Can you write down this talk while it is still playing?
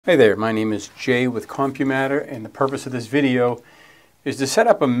Hey there, my name is Jay with CompuMatter, and the purpose of this video is to set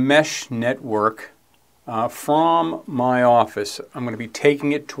up a mesh network from my office. I'm going to be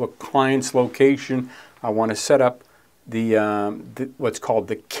taking it to a client's location. I want to set up what's called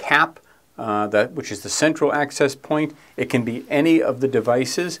the CAP, which is the central access point. It can be any of the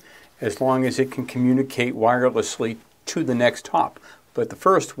devices as long as it can communicate wirelessly to the next hop. But the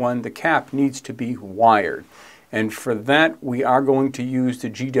first one, the CAP, needs to be wired. And for that, we are going to use the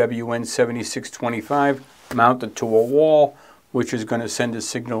GWN7625 mounted to a wall, which is going to send a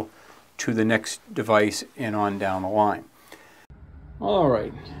signal to the next device and on down the line. All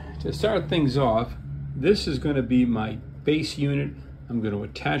right, to start things off, this is going to be my base unit. I'm going to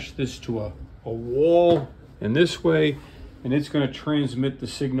attach this to a wall in this way, and it's going to transmit the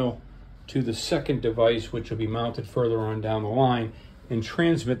signal to the second device, which will be mounted further on down the line, and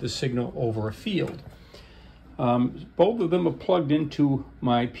transmit the signal over a field. Both of them are plugged into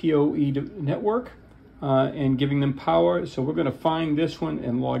my PoE network and giving them power. So we're going to find this one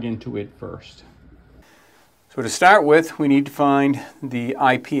and log into it first. So to start with, we need to find the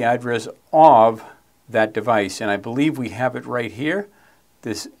IP address of that device. And I believe we have it right here,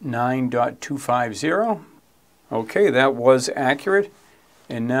 this 9.250. Okay, that was accurate.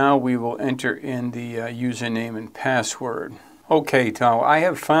 And now we will enter in the username and password. Okay, now I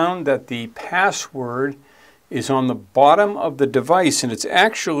have found that the password is on the bottom of the device, and it's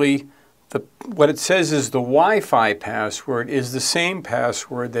actually what it says is the Wi-Fi password is the same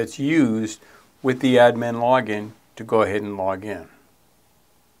password that's used with the admin login to go ahead and log in.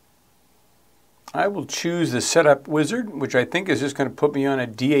 I will choose the setup wizard, which I think is just going to put me on a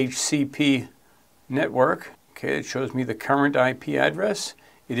DHCP network. Okay, it shows me the current IP address.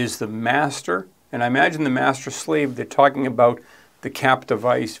 It is the master, and I imagine the master slave, they're talking about the CAP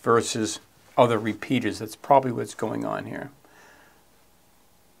device versus other repeaters. That's probably what's going on here.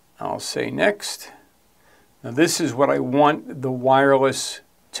 I'll say next. Now this is what I want the wireless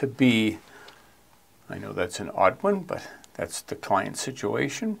to be. I know that's an odd one, but that's the client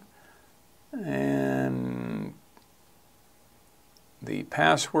situation. And the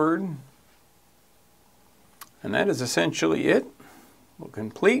password. And that is essentially it. We'll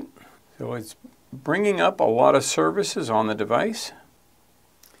complete. So it's bringing up a lot of services on the device.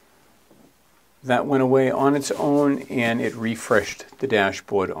 That went away on its own, and it refreshed the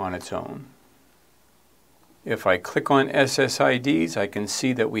dashboard on its own. If I click on SSIDs, I can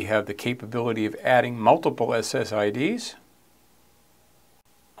see that we have the capability of adding multiple SSIDs.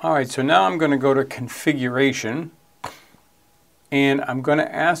 All right, so now I'm going to go to configuration, and I'm going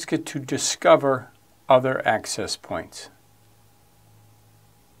to ask it to discover other access points.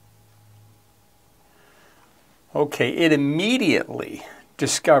 Okay, it immediately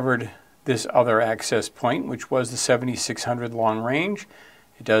discovered this other access point, which was the 7600 long range.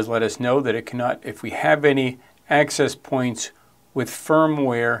 It does let us know that it cannot, if we have any access points with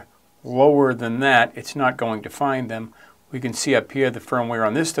firmware lower than that, it's not going to find them. We can see up here the firmware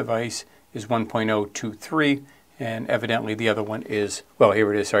on this device is 1.023, and evidently the other one is, well,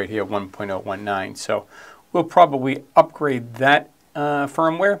 here it is right here, 1.019. So we'll probably upgrade that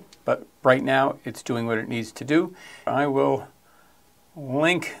firmware, but right now it's doing what it needs to do. I will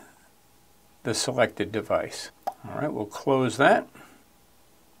link the selected device. All right, we'll close that.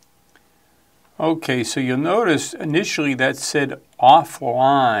 Okay, so you'll notice initially that said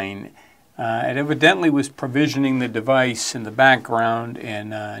offline. It evidently was provisioning the device in the background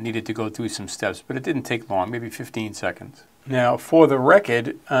and needed to go through some steps, but it didn't take long, maybe 15 seconds. Now, for the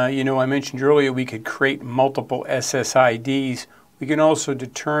record, you know, I mentioned earlier we could create multiple SSIDs. We can also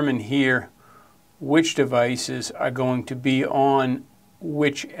determine here which devices are going to be on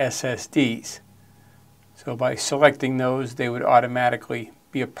which SSDs. So by selecting those, they would automatically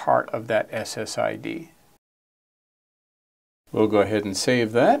be a part of that SSID. We'll go ahead and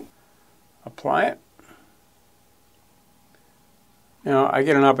save that, apply it. Now I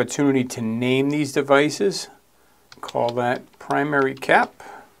get an opportunity to name these devices. Call that primary CAP,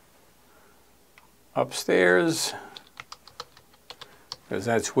 upstairs, because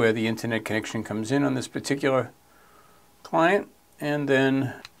that's where the internet connection comes in on this particular client. And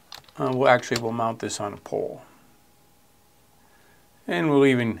then we'll mount this on a pole. And we'll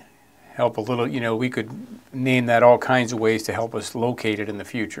even help a little, you know, we could name that all kinds of ways to help us locate it in the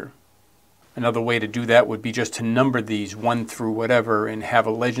future. Another way to do that would be just to number these 1 through whatever and have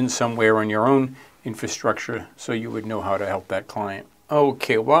a legend somewhere on your own infrastructure so you would know how to help that client.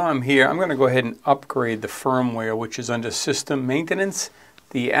 Okay, while I'm here, I'm going to go ahead and upgrade the firmware, which is under System Maintenance.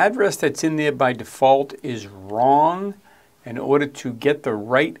 The address that's in there by default is wrong. In order to get the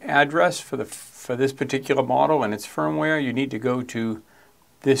right address for this particular model and its firmware, you need to go to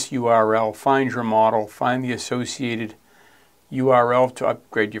this URL, find your model, find the associated URL to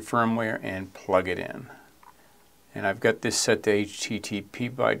upgrade your firmware, and plug it in. And I've got this set to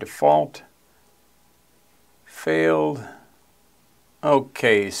HTTP by default. Failed.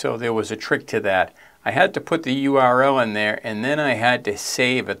 Okay, so there was a trick to that. I had to put the URL in there, and then I had to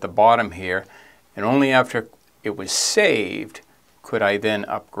save at the bottom here, and only after it was saved could I then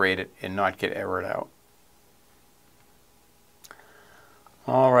upgrade it and not get errored out.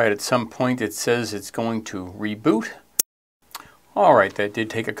 Alright, at some point it says it's going to reboot. Alright, that did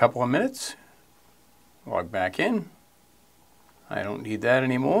take a couple of minutes. Log back in. I don't need that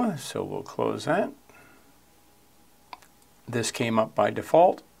anymore, so we'll close that. This came up by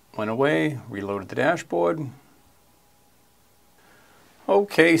default, went away, reloaded the dashboard.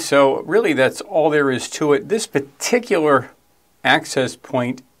 Okay, so really that's all there is to it. This particular access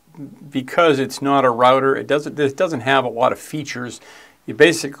point, because it's not a router, this doesn't have a lot of features. You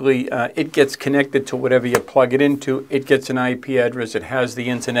basically, it gets connected to whatever you plug it into. It gets an IP address. It has the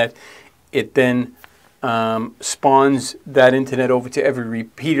internet. It then spawns that internet over to every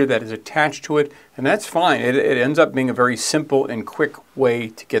repeater that is attached to it, and that's fine. It ends up being a very simple and quick way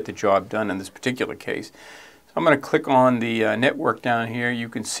to get the job done in this particular case. So I'm going to click on the network down here. You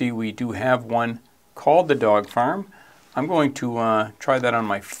can see we do have one called the Dog Farm. I'm going to try that on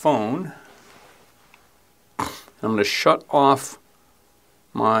my phone. I'm going to shut off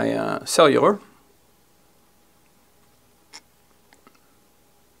my cellular.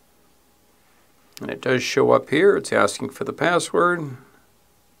 And it does show up here. It's asking for the password.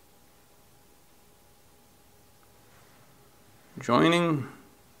 Joining.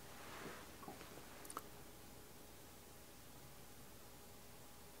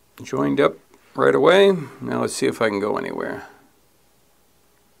 Joined up right away. Now let's see if I can go anywhere.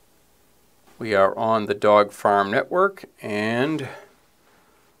 We are on the Dog Farm network, and in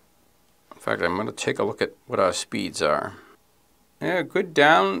fact I'm going to take a look at what our speeds are. Yeah, good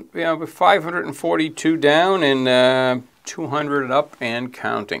down. Yeah, we're 542 down and 200 up and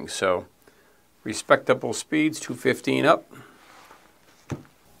counting. So respectable speeds, 215 up.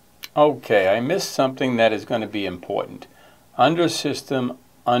 Okay, I missed something that is going to be important. Under System,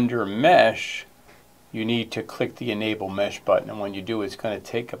 under Mesh, you need to click the Enable Mesh button. And when you do, it's going to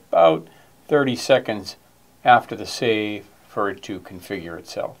take about 30 seconds after the save for it to configure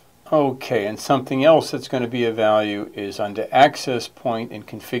itself. Okay, and something else that's going to be of value is under Access Point and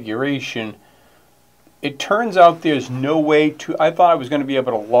Configuration. It turns out there's no way to, I thought I was going to be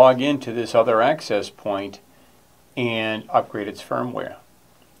able to log into this other access point and upgrade its firmware.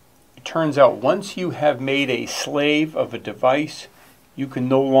 It turns out once you have made a slave of a device, you can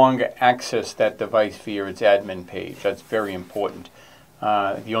no longer access that device via its admin page. That's very important.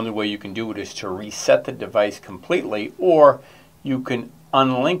 The only way you can do it is to reset the device completely, or you can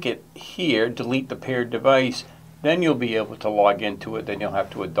unlink it here, delete the paired device, then you'll be able to log into it, then you'll have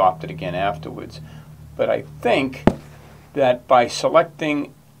to adopt it again afterwards. But I think that by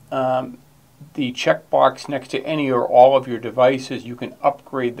selecting the checkbox next to any or all of your devices, you can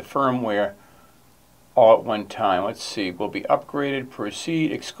upgrade the firmware all at one time. Let's see, will be upgraded,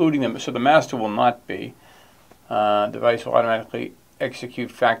 proceed, excluding them, so the master will not be. Device will automatically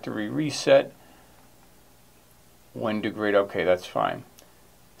execute factory reset when degrade. Okay, that's fine.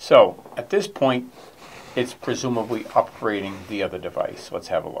 So at this point, it's presumably upgrading the other device. Let's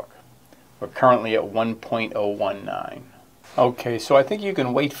have a look. We're currently at 1.019. Okay, so I think you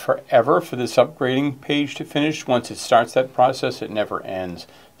can wait forever for this upgrading page to finish. Once it starts that process, it never ends.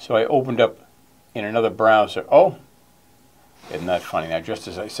 So I opened up in another browser. Oh, isn't that funny? Now, just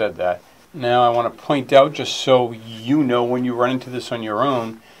as I said that, now I want to point out, just so you know when you run into this on your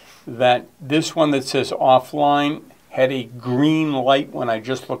own, that this one that says offline had a green light when I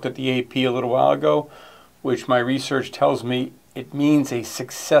just looked at the AP a little while ago, which my research tells me it means a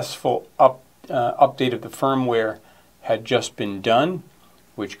successful update of the firmware had just been done,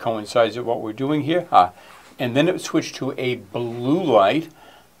 which coincides with what we're doing here. And then it switched to a blue light,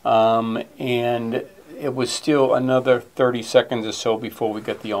 and it was still another 30 seconds or so before we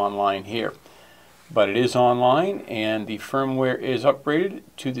got the online here. But it is online, and the firmware is upgraded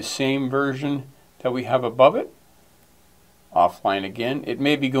to the same version that we have above it. Offline again. It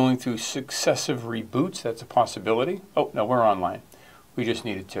may be going through successive reboots. That's a possibility. Oh, no, we're online. We just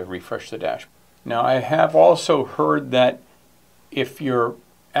needed to refresh the dash. Now, I have also heard that if your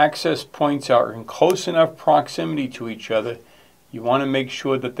access points are in close enough proximity to each other, you want to make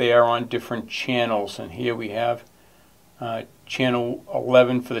sure that they are on different channels. And here we have channel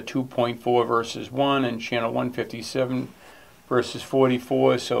 11 for the 2.4 versus 1, and channel 157 versus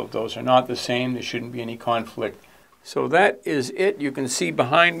 44. So if those are not the same, there shouldn't be any conflict. So that is it. You can see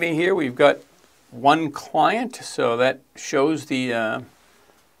behind me here we've got one client, so that shows the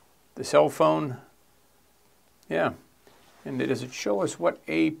cell phone. Yeah, and does it show us what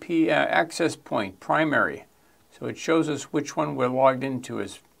AP access point primary? So it shows us which one we're logged into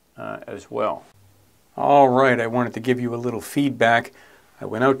as well. All right, I wanted to give you a little feedback. I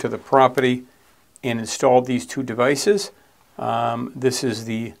went out to the property and installed these two devices. This is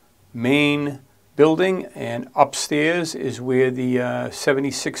the main building, and upstairs is where the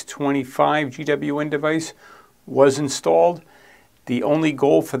 7625 GWN device was installed. The only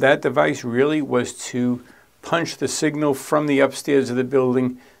goal for that device really was to punch the signal from the upstairs of the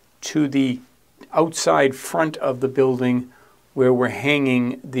building to the outside front of the building where we're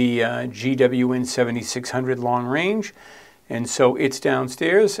hanging the GWN7600 long range. And so it's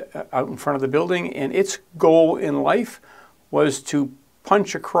downstairs out in front of the building, and its goal in life was to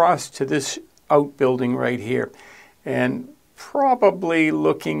punch across to this outbuilding right here. And probably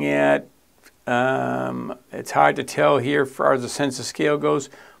looking at, it's hard to tell here as far as the sense of scale goes,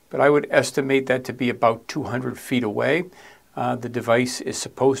 but I would estimate that to be about 200 feet away. The device is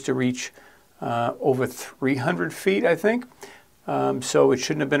supposed to reach over 300 feet, I think. So it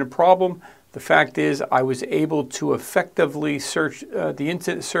shouldn't have been a problem. The fact is, I was able to effectively surf the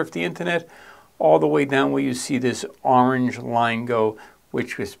internet all the way down where you see this orange line go,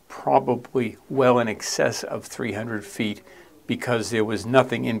 which was probably well in excess of 300 feet because there was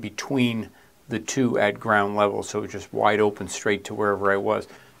nothing in between the two at ground level. So it was just wide open straight to wherever I was.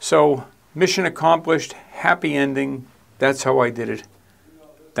 So mission accomplished, happy ending. That's how I did it.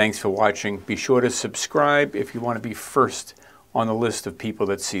 Thanks for watching. Be sure to subscribe if you want to be first on the list of people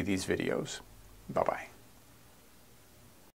that see these videos. Bye-bye.